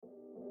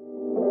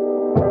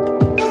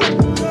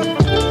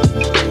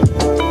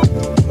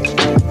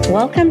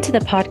Welcome to the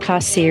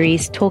podcast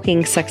series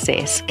Talking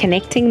Success,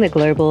 Connecting the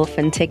Global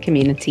FinTech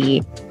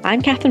Community.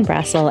 I'm Catherine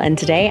Brassel, and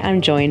today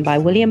I'm joined by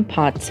William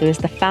Potts, who is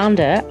the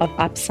founder of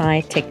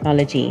Upside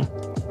Technology.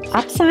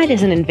 Upside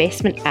is an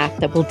investment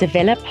app that will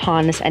develop,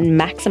 harness, and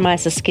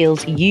maximize the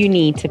skills you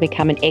need to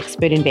become an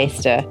expert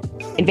investor.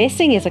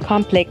 Investing is a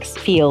complex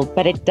field,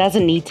 but it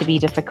doesn't need to be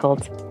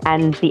difficult.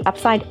 And the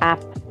Upside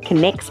app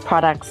connects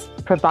products,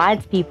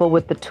 provides people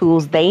with the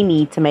tools they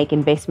need to make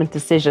investment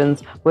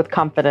decisions with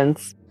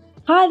confidence.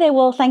 Hi there,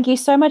 Will. Thank you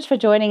so much for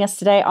joining us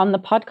today on the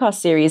podcast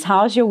series.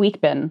 How's your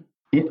week been?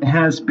 It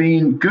has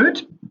been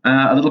good.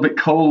 A little bit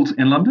cold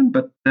in London,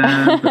 but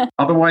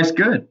otherwise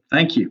good.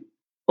 Thank you.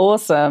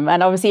 Awesome.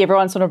 And obviously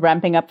everyone's sort of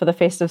ramping up for the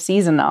festive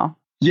season now.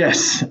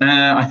 Yes,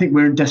 I think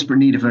we're in desperate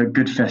need of a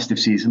good festive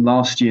season.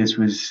 Last year's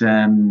was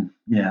kind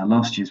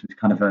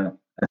of a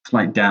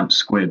slight damp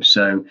squib.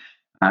 So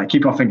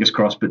keep our fingers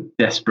crossed, but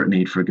desperate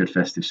need for a good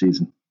festive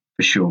season,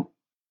 for sure.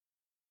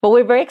 Well,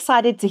 we're very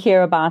excited to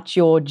hear about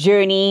your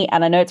journey,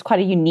 and I know it's quite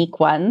a unique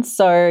one.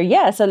 So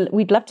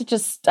we'd love to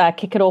just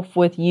kick it off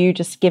with you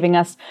just giving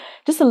us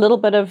just a little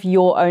bit of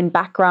your own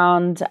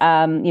background,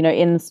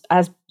 as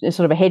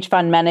sort of a hedge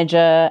fund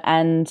manager,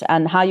 and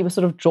how you were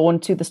sort of drawn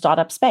to the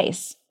startup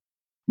space.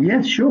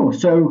 Yeah, sure.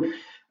 So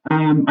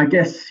I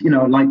guess,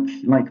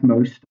 like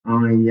most,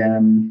 I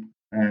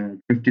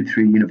drifted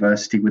through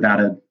university without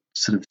a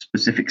sort of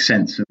specific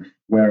sense of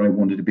where I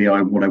wanted to be,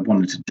 what I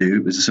wanted to do.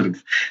 It was a sort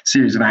of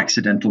series of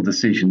accidental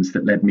decisions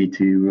that led me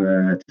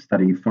to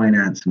studying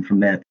finance, and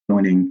from there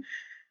joining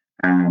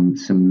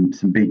some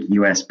big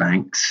US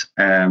banks,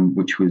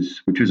 which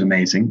was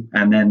amazing.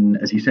 And then,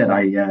 as you said,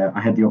 I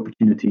had the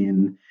opportunity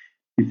in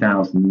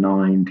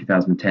 2009,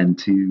 2010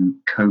 to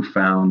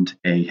co-found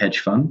a hedge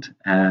fund.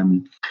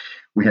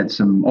 We had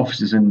some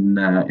offices in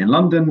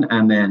London,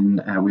 and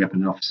then we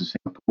opened an office in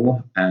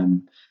Singapore.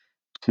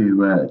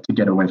 To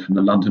get away from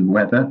the London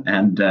weather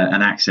and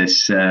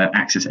access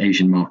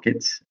Asian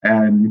markets,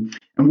 and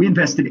we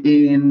invested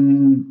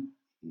in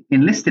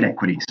listed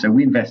equities. So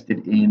we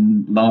invested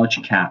in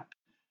large cap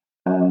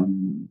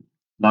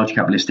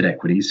listed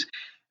equities,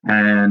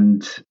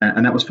 and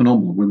that was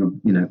phenomenal.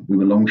 We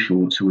were long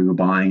short, so we were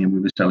buying and we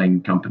were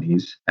selling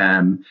companies.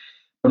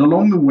 But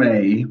along the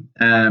way,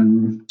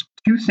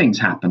 two things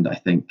happened. I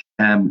think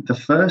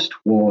the first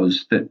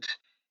was that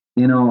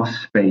in our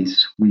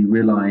space we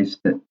realized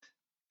that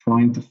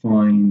trying to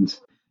find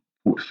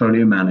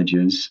portfolio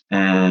managers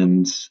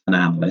and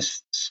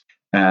analysts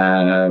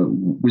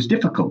was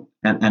difficult,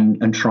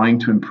 and trying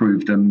to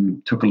improve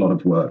them took a lot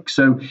of work.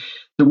 So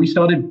we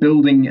started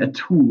building a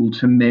tool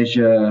to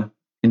measure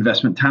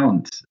investment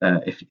talent,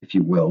 if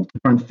you will, to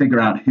try and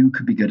figure out who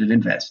could be good at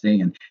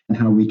investing and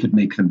how we could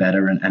make them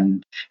better,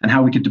 and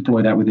how we could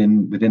deploy that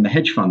within the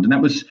hedge fund. And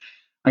that was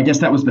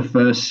the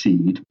first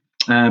seed.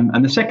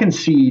 And the second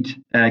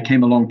seed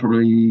came along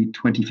probably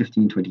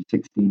 2015,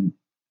 2016.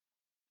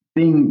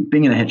 Being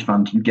in a hedge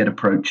fund, you get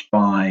approached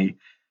by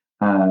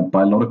a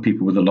lot of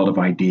people with a lot of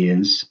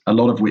ideas, a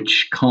lot of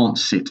which can't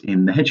sit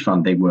in the hedge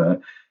fund. They were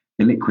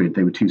illiquid,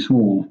 they were too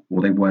small,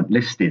 or they weren't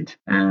listed.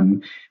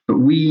 But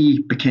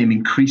we became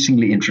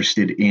increasingly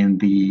interested in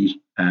the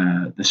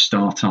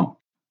startup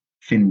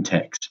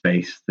fintech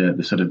space,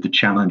 the sort of the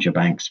challenger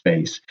bank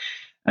space.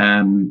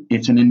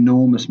 It's an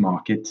enormous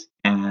market,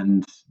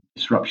 and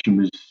disruption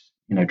was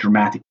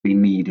dramatically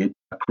needed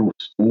across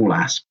all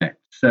aspects.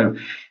 So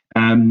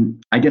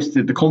I guess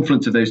the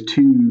confluence of those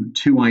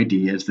two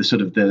ideas, the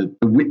sort of the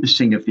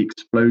witnessing of the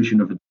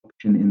explosion of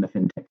adoption in the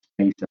fintech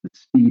space at the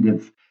speed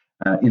of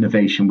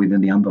innovation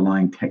within the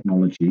underlying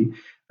technology,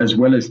 as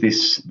well as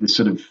this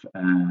sort of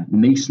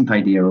nascent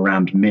idea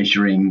around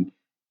measuring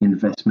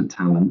investment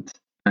talent,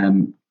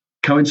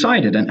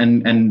 coincided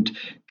and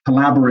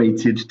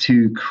collaborated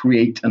to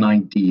create an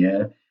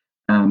idea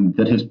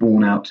that has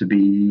borne out to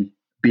be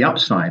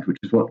Upside, which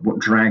is what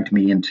dragged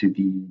me into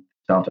the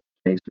startup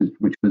space,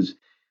 which was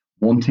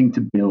wanting to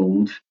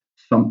build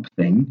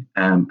something,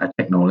 a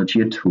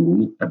technology, a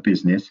tool, a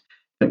business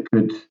that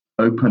could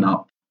open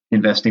up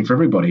investing for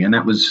everybody. And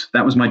that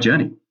was my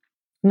journey.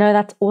 No,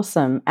 that's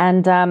awesome.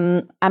 And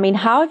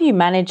how have you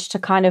managed to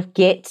kind of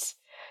get,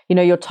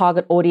 your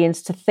target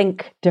audience to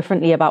think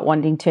differently about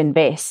wanting to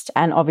invest,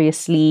 and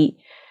obviously,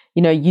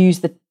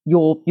 use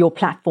your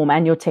platform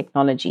and your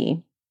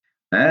technology?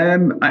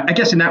 I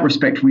guess in that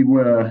respect, we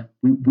were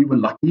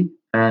lucky.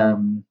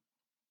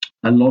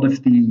 A lot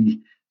of the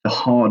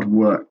hard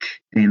work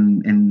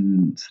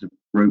in sort of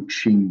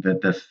broaching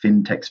the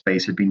fintech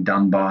space had been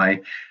done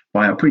by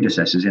our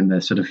predecessors in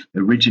the sort of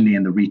originally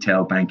in the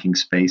retail banking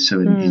space.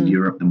 So in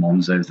Europe, the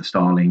Monzos, the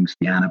Starlings,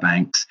 the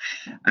Anabanks,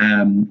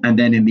 and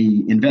then in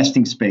the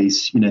investing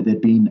space,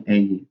 there'd been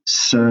a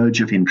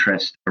surge of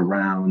interest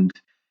around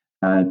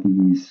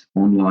these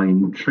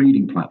online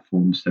trading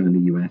platforms. So in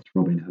the US,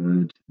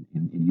 Robinhood,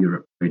 in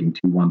Europe, Trading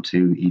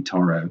 212,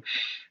 eToro,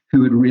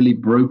 who had really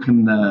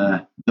broken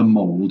the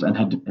mold and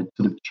had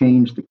sort of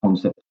changed the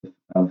concept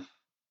of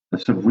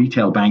sort of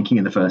retail banking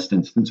in the first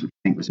instance, which I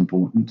think was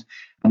important,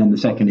 and in the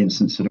second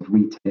instance, sort of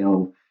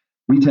retail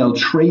retail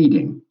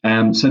trading.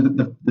 So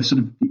that the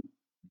sort of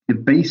the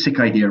basic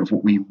idea of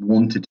what we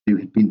wanted to do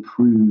had been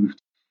proved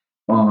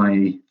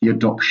by the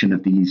adoption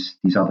of these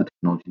other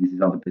technologies,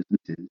 these other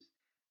businesses.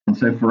 And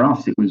so for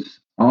us, it was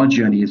our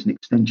journey is an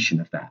extension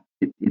of that.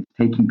 It's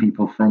taking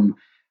people from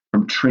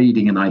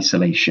trading in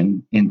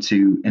isolation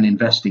into an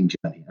investing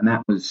journey, and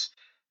that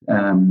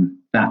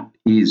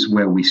is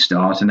where we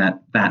start, and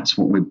that's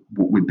what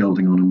we're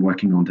building on and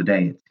working on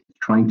today. It's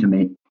trying to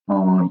make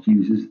our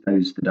users,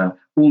 those that are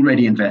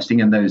already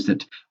investing and those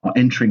that are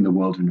entering the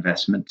world of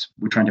investment,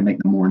 we're trying to make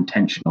them more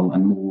intentional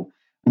and more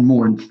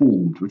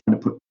informed. We're trying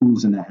to put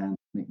tools in their hands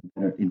to make them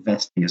better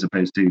investing as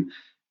opposed to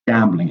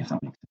gambling, if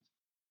that makes sense.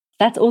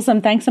 That's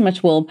awesome. Thanks so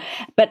much, Will.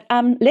 But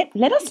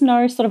let us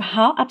know sort of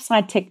how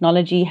Upside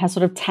Technology has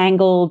sort of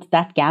tangled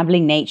that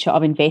gambling nature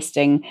of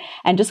investing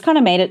and just kind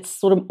of made it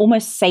sort of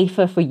almost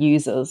safer for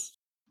users.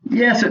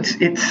 Yes,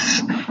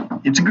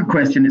 it's a good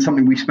question. It's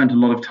something we've spent a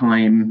lot of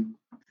time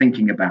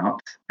thinking about,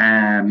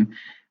 and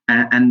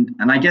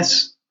I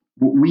guess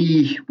what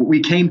we've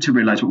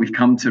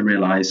come to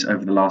realize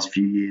over the last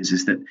few years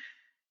is that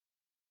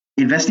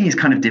investing is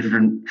kind of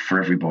different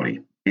for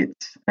everybody.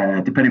 It's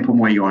depending upon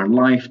where you are in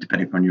life,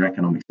 depending upon your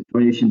economic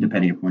situation,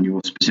 depending upon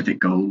your specific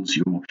goals,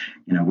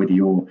 whether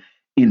you're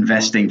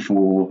investing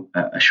for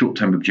a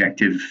short-term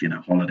objective,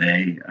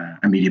 holiday,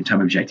 a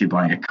medium-term objective,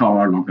 buying a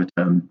car,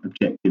 longer-term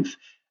objective,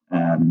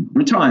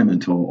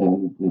 retirement,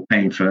 or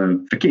paying for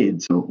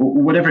kids, or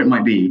whatever it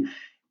might be.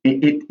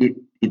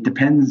 It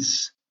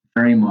depends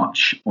very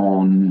much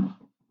on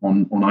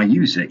our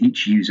user.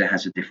 Each user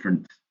has a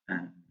different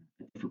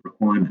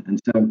requirement, and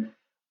so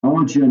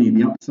our journey,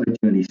 the Upside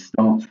journey,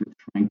 starts with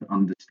trying to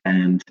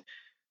understand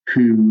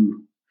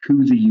who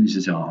the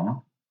users are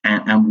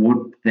and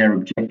what their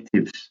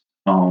objectives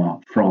are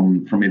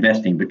from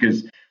investing.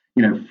 Because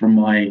from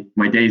my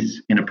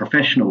days in a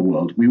professional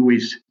world, we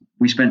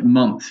spent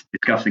months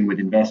discussing with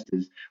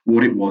investors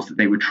what it was that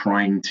they were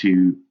trying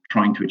to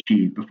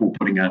achieve before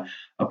putting a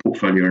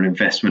portfolio or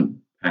investment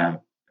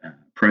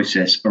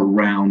process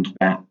around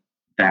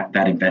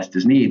that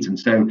investor's needs. And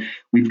so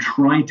we've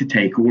tried to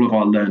take all of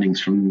our learnings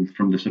from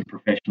the sort of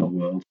professional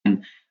world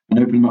and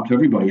open them up to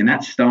everybody. And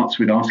that starts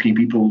with asking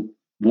people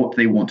what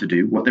they want to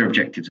do, what their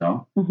objectives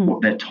are,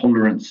 what their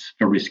tolerance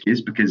for risk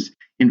is, because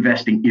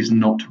investing is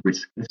not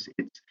riskless.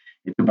 It's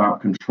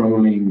about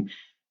controlling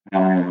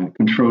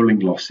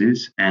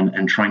losses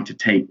and trying to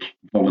take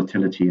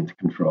volatility into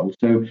control.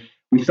 So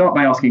we start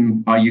by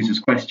asking our users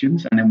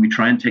questions, and then we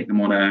try and take them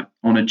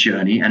on a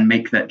journey and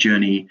make that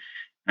journey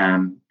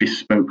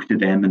bespoke to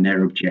them and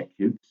their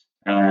objectives,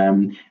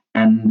 and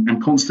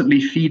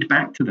constantly feed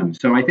back to them.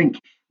 So I think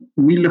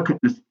we look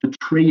at the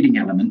trading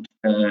element,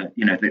 the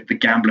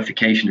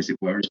gamblification, as it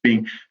were, as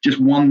being just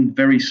one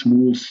very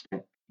small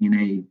step in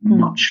a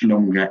much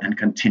longer and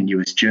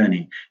continuous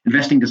journey.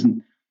 Investing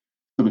doesn't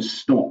sort of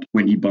stop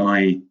when you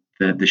buy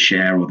the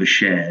share or the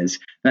shares.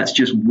 That's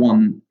just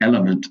one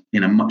element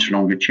in a much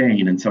longer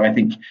chain. And so I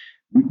think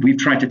we've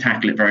tried to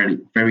tackle it very,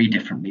 very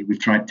differently. We've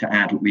tried to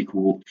add what we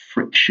call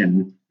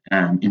friction,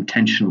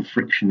 intentional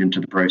friction into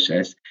the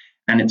process.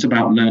 And it's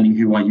about learning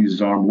who our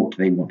users are and what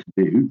they want to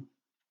do,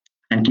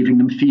 and giving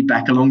them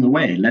feedback along the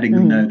way, letting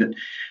them know that,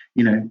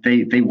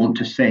 they want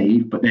to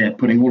save, but they're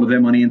putting all of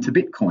their money into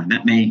Bitcoin.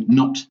 That may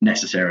not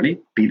necessarily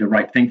be the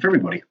right thing for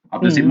everybody.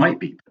 Others it might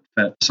be,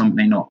 but some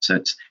may not.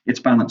 So it's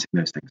balancing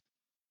those things.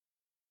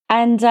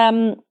 And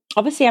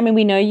obviously, I mean,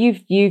 we know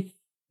you've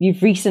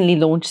recently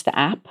launched the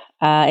app.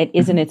 It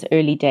is in its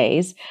early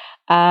days.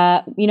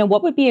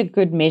 What would be a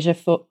good measure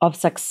of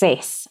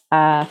success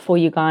for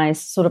you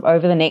guys sort of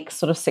over the next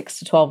sort of 6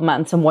 to 12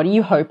 months? And what are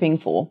you hoping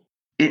for?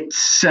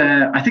 It's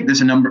I think there's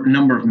a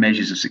number of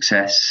measures of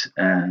success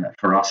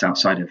for us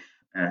outside of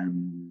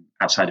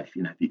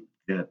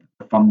the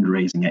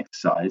fundraising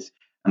exercise,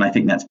 and I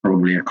think that's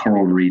probably a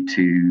corollary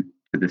to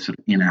the sort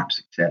of in-app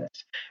success.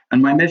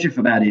 And my measure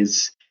for that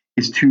is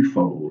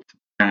twofold.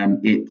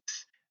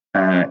 It's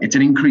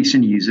an increase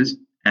in users,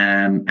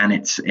 and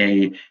it's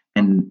an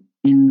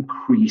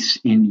increase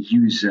in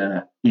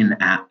user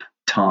in-app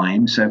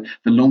time. So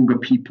the longer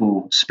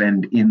people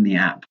spend in the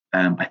app,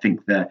 I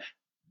think that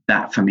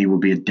for me will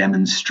be a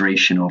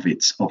demonstration of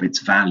its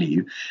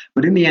value.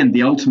 But in the end,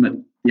 the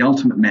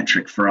ultimate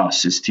metric for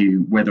us as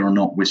to whether or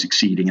not we're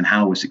succeeding and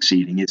how we're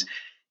succeeding is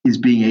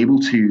being able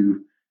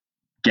to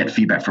get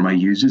feedback from our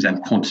users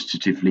and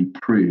quantitatively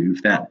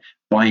prove that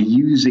by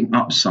using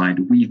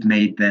Upside, we've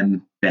made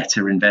them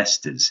better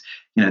investors.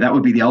 That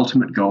would be the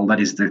ultimate goal. That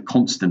is the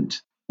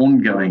constant,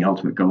 ongoing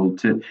ultimate goal,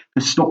 to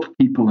stop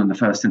people in the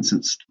first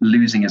instance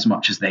losing as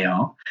much as they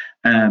are,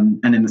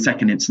 and in the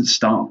second instance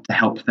start to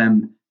help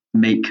them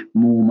make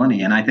more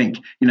money. And I think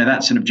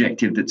that's an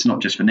objective that's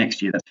not just for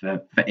next year, that's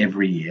for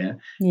every year.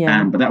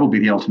 But that will be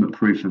the ultimate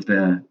proof of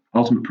the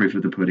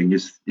pudding,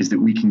 is that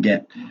we can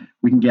get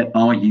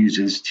our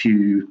users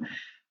to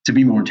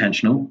be more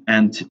intentional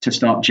and to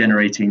start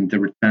generating the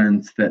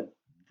returns that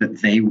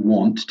they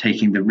want,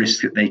 taking the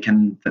risk that they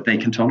can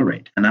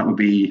tolerate. And that would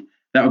be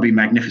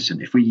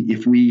magnificent if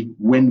we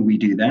when we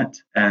do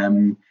that,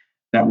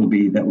 that will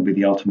be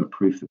the ultimate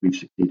proof that we've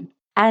succeeded.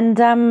 And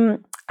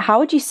how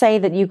would you say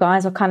that you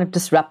guys are kind of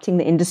disrupting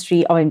the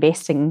industry of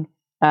investing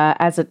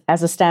as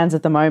it stands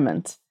at the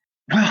moment?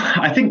 Well,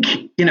 I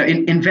think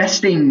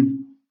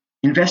investing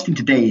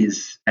today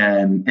is,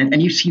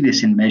 and you see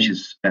this in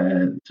measures,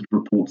 sort of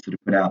reports that are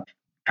put out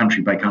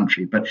country by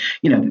country. But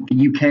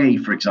the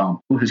UK, for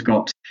example, has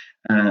got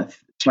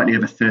slightly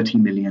over 32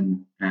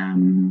 million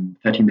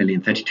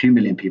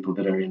people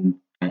that are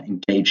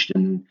engaged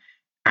in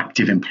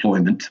active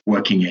employment,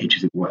 working age,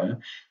 as it were,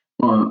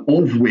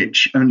 of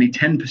which only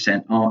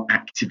 10% are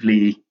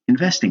actively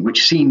investing,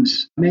 which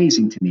seems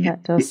amazing to me.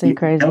 That does seem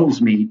crazy. It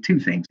tells me two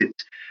things.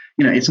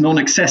 It's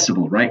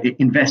non-accessible, right?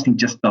 Investing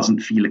just doesn't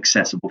feel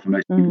accessible for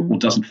most people, or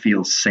doesn't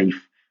feel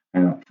safe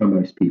for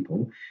most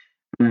people.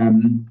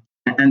 And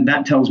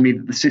that tells me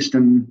that the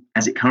system,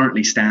 as it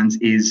currently stands,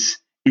 is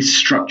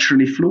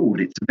structurally flawed.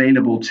 It's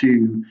available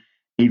to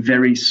a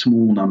very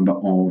small number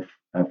of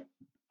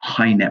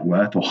high net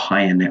worth or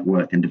higher net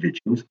worth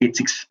individuals.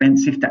 It's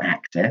expensive to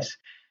access.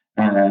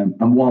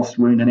 And whilst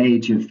we're in an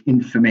age of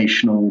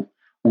informational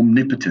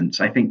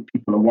omnipotence, I think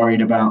people are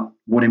worried about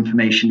what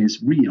information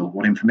is real,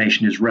 what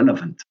information is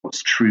relevant,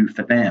 what's true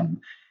for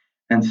them.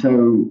 And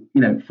so,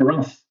 for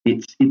us,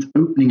 it's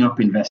opening up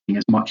investing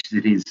as much as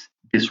it is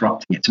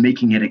disrupting it. It's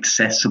making it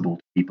accessible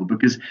to people,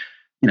 because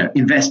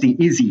investing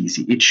is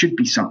easy. It should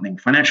be something.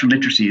 Financial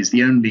literacy is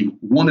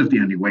one of the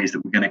only ways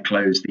that we're going to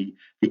close the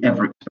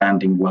ever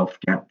expanding wealth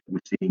gap that we're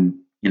seeing,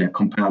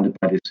 compounded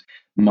by this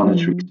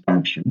monetary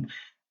expansion.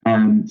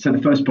 So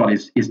the first part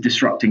is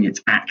disrupting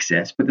its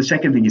access, but the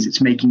second thing is it's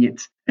making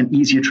it an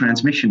easier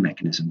transmission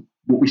mechanism.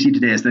 What we see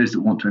today is those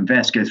that want to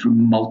invest go through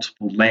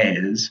multiple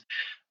layers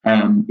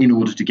in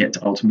order to get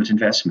to ultimate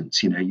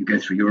investments. You go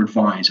through your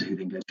advisor, who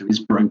then goes to his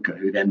broker,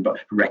 who then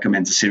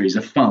recommends a series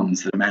of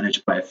funds that are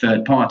managed by a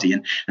third party.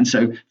 And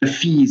so the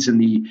fees and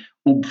the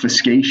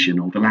obfuscation,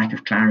 or the lack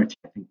of clarity,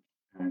 I think,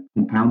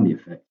 compound the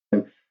effect.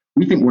 So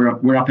we think we're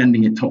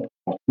upending it top to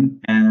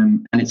bottom,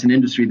 and it's an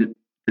industry that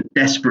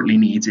desperately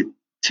needs it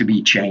to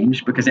be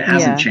changed, because it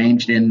hasn't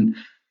changed in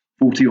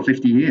 40 or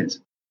 50 years.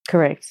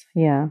 Correct.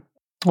 Yeah.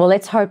 Well,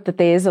 let's hope that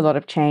there is a lot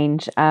of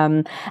change.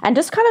 And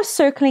just kind of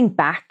circling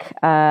back,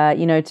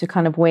 to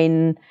kind of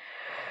when,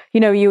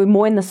 you were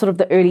more in the sort of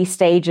the early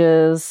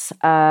stages,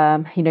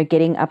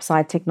 getting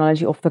Upside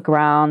Technology off the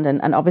ground,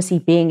 and obviously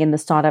being in the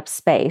startup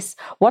space.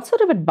 What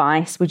sort of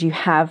advice would you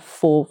have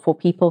for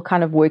people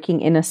kind of working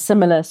in a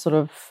similar sort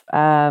of,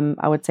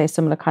 I would say,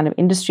 similar kind of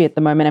industry at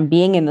the moment, and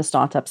being in the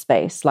startup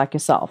space like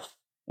yourself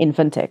in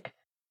fintech?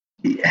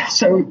 Yeah,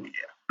 so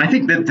I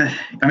think that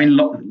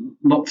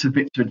lots of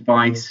bits of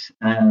advice.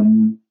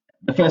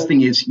 The first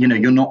thing is,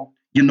 you're not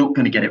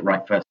going to get it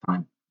right first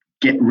time.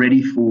 Get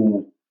ready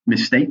for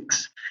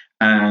mistakes,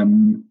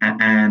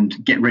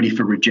 and get ready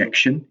for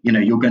rejection.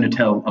 You're going to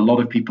tell a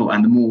lot of people,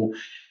 and the more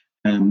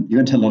you're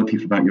going to tell a lot of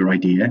people about your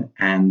idea,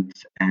 and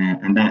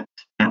that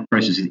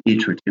process is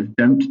iterative.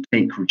 Don't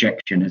take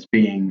rejection as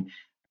being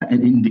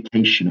an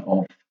indication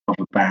of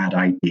a bad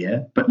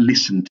idea, but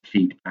listen to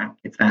feedback.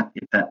 It's that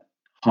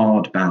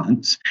hard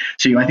balance.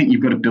 So I think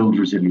you've got to build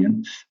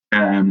resilience.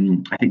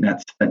 I think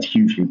that's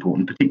hugely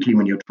important, particularly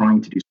when you're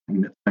trying to do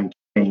something that's going to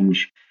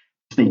change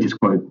status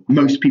quo.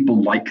 Most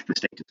people like the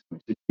status quo.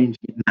 So changing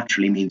it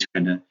naturally means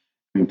you're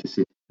going to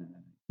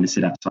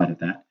sit outside of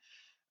that.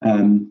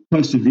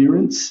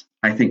 Perseverance,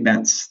 I think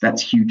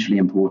that's hugely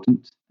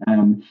important.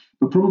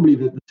 But probably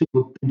the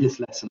single biggest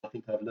lesson I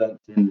think I've learned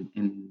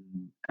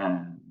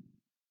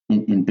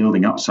in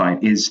building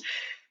Upside is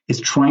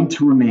trying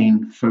to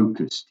remain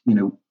focused.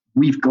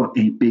 We've got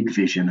a big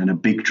vision and a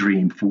big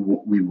dream for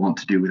what we want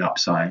to do with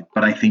Upside,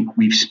 but I think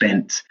we've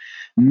spent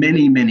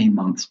many, many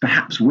months,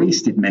 perhaps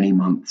wasted many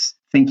months,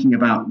 thinking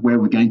about where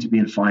we're going to be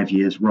in 5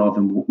 years rather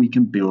than what we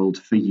can build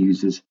for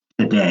users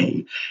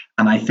today.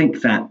 And I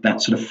think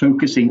that sort of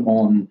focusing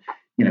on,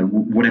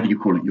 whatever you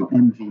call it, your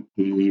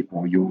MVP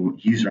or your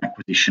user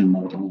acquisition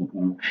model,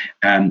 or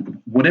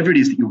whatever it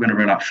is that you're going to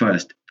roll out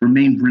first,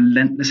 remain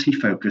relentlessly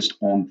focused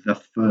on the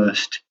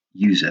first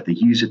user, the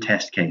user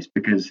test case,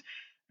 because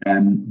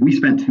we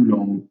spent too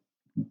long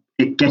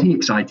getting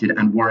excited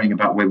and worrying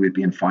about where we'd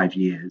be in 5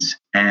 years.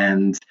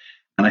 And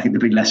I think the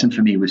big lesson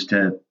for me was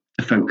to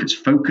focus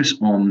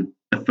on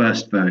the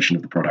first version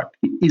of the product.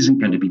 It isn't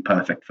going to be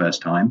perfect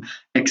first time.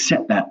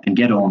 Accept that and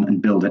get on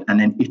and build it, and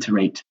then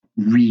iterate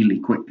really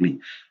quickly.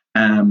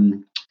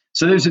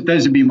 So those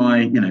would be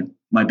my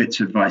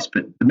bits of advice.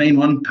 But the main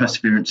one,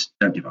 perseverance,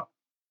 don't give up.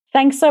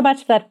 Thanks so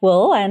much for that,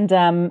 Will.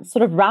 And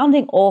sort of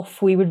rounding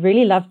off, we would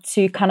really love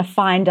to kind of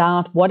find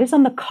out what is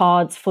on the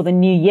cards for the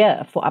new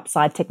year for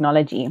Upside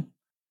Technology.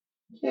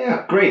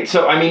 Yeah, great.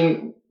 So,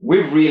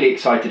 We're really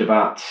excited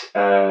about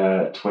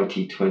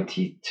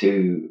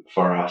 2022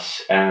 for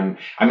us. I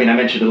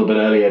mentioned a little bit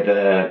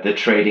earlier the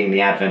trading, the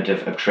advent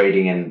of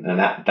trading, and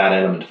that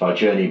element of our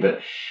journey.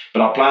 But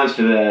our plans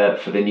for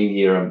the new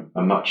year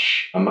are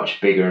much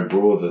bigger and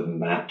broader than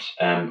that.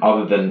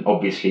 Other than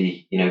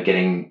obviously,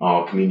 getting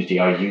our community,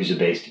 our user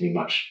base to be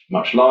much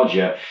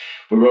larger,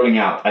 we're rolling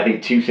out, I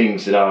think, two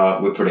things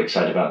that we're pretty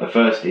excited about. The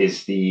first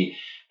is the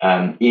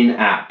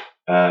in-app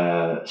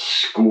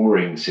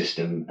scoring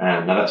system.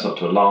 Now that's not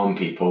to alarm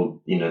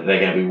people, they're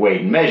going to be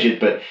weighed and measured,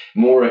 but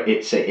more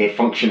it's a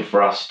function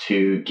for us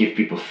to give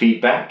people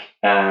feedback,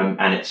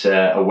 and it's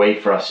a way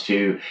for us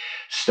to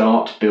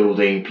start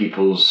building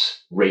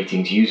people's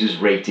ratings, users'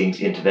 ratings,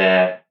 into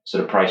their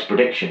sort of price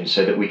predictions,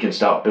 so that we can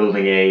start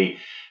building a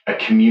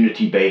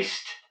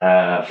community-based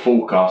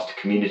forecast,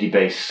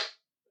 community-based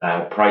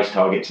price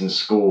targets and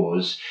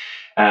scores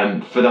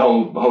for the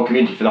whole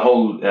community, for the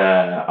whole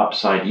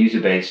Upside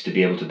user base to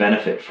be able to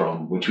benefit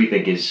from, which we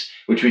think is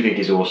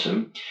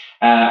awesome.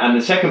 And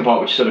the second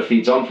part, which sort of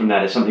feeds on from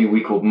that, is something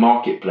we call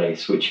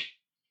Marketplace, which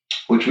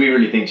we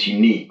really think is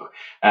unique.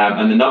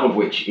 And the nub of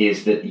which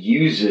is that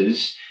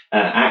users,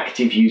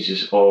 active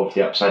users of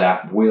the Upside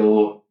app,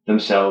 will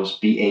themselves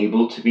be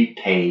able to be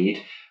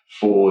paid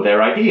for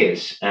their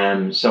ideas.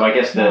 So I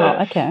guess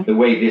the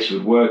way this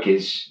would work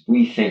is,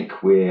 we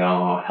think we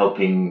are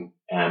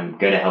going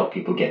to help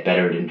people get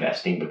better at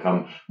investing,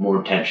 become more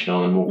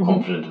intentional and more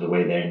confident of the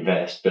way they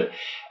invest. But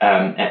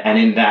and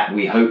in that,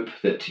 we hope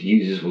that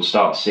users will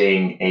start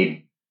seeing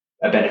a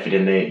benefit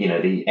in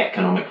the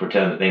economic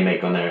return that they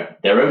make on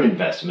their own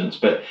investments.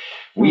 But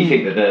we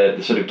think that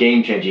the sort of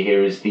game changer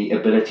here is the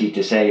ability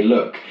to say,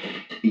 look,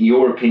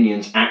 your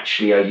opinions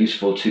actually are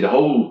useful to the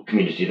whole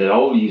community, the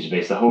whole user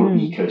base, the whole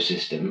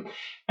ecosystem.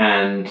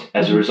 And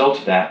as a result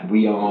of that,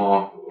 we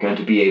are going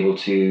to be able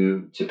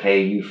to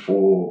pay you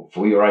for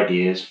your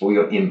ideas, for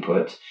your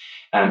input.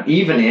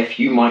 Even if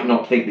you might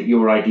not think that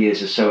your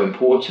ideas are so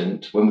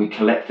important, when we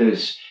collect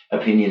those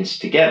opinions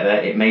together,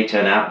 it may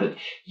turn out that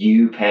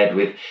you, paired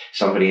with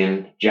somebody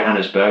in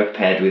Johannesburg,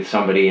 paired with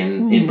somebody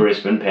in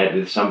Brisbane, paired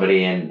with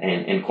somebody in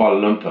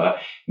Kuala Lumpur,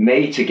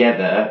 may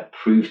together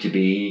prove to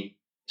be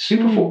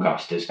super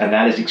forecasters. And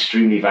that is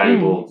extremely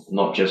valuable,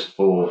 not just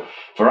for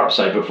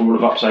Upside, but for all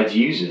of Upside's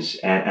users.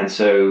 And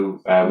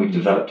so we've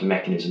developed a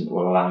mechanism that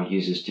will allow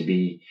users to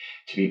be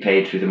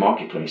paid through the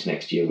Marketplace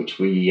next year, which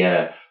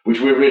we're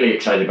really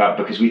excited about,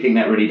 because we think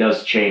that really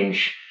does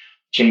change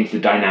the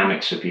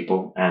dynamics for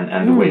people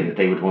and the way that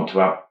they would want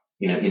to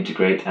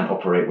integrate and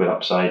operate with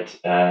Upside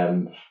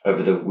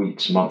over the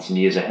weeks, months, and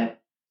years ahead.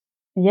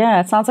 Yeah,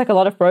 it sounds like a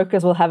lot of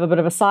brokers will have a bit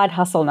of a side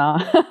hustle now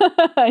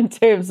in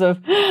terms of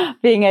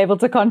being able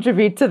to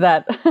contribute to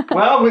that.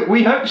 Well,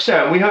 we hope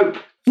so. We hope,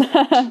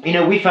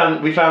 we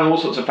found all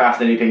sorts of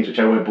fascinating things, which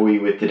I won't bore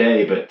you with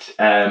today, but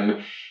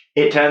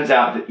it turns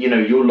out that,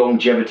 your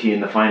longevity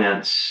in the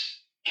finance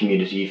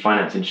community,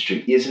 finance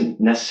industry, isn't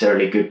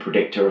necessarily a good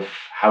predictor of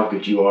how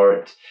good you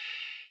are at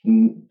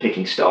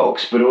picking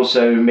stocks, but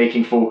also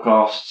making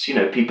forecasts.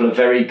 People are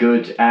very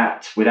good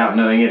at, without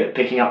knowing it, at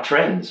picking up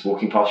trends,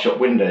 walking past shop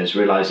windows,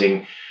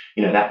 realizing,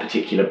 that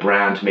particular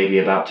brand may be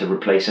about to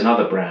replace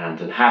another brand,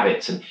 and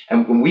habits. And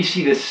when we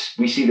see this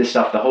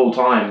stuff the whole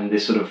time, and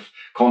this sort of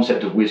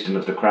concept of wisdom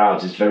of the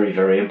crowds is very,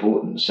 very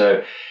important.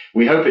 So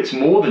we hope it's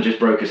more than just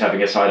brokers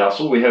having a side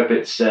hustle. We hope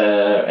it's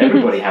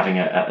everybody having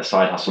a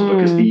side hustle,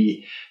 because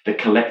the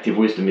collective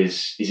wisdom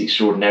is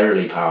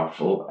extraordinarily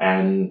powerful,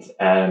 and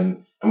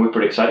we're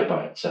pretty excited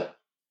by it. So.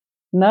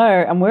 No,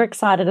 and we're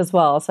excited as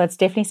well. So it's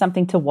definitely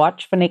something to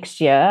watch for next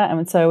year.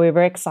 And so we're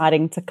very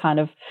exciting to kind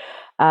of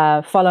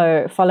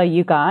follow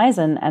you guys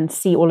and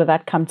see all of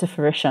that come to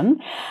fruition.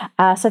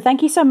 So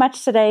thank you so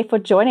much today for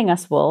joining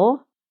us,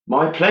 Will.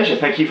 My pleasure.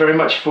 Thank you very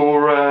much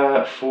for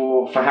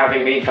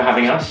having me, for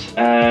having us.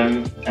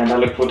 And I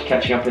look forward to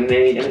catching up in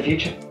the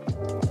future.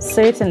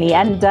 Certainly.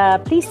 And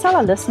please tell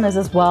our listeners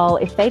as well,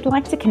 if they'd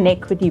like to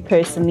connect with you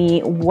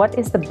personally, what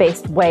is the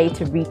best way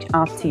to reach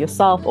out to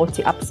yourself or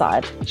to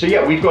Upside? So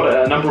yeah, we've got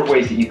a number of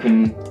ways that you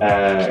can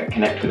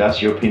connect with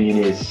us. Your opinion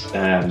is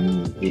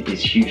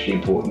hugely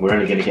important. We're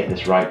only going to get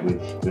this right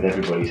with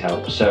everybody's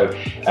help. So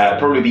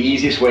probably the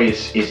easiest way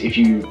is if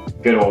you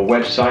go to our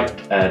website,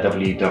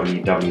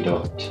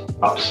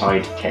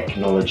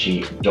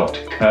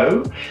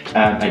 www.upsidetechnology.co,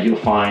 and you'll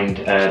find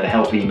the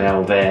help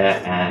email there,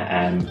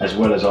 as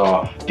well as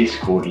our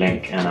Discord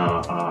link and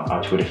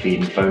our Twitter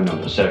feed and phone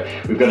number. So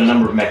we've got a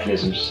number of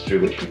mechanisms through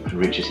which you can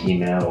reach us: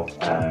 email,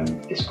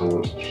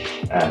 Discord,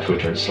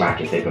 Twitter, and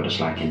Slack if they've got a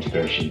Slack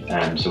integration.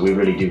 So we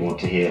really do want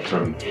to hear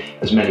from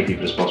as many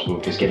people as possible,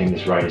 because getting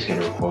this right is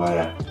going to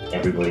require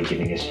everybody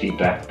giving us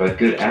feedback, both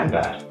good and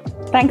bad.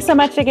 Thanks so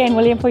much again,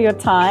 William, for your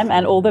time,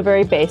 and all the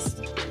very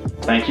best.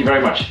 Thank you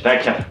very much.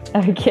 Thank you.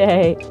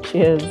 Okay,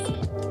 cheers.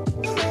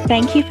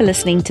 Thank you for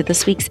listening to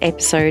this week's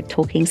episode,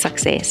 Talking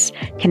Success,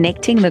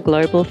 Connecting the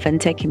Global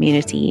FinTech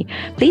Community.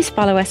 Please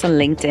follow us on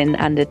LinkedIn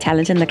under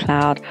Talent in the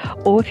Cloud,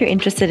 or if you're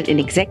interested in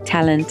exec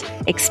talent,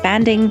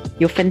 expanding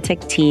your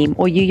FinTech team,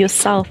 or you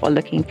yourself are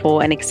looking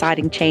for an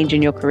exciting change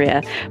in your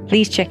career,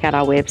 please check out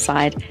our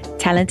website,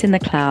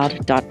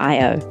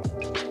 talentinthecloud.io.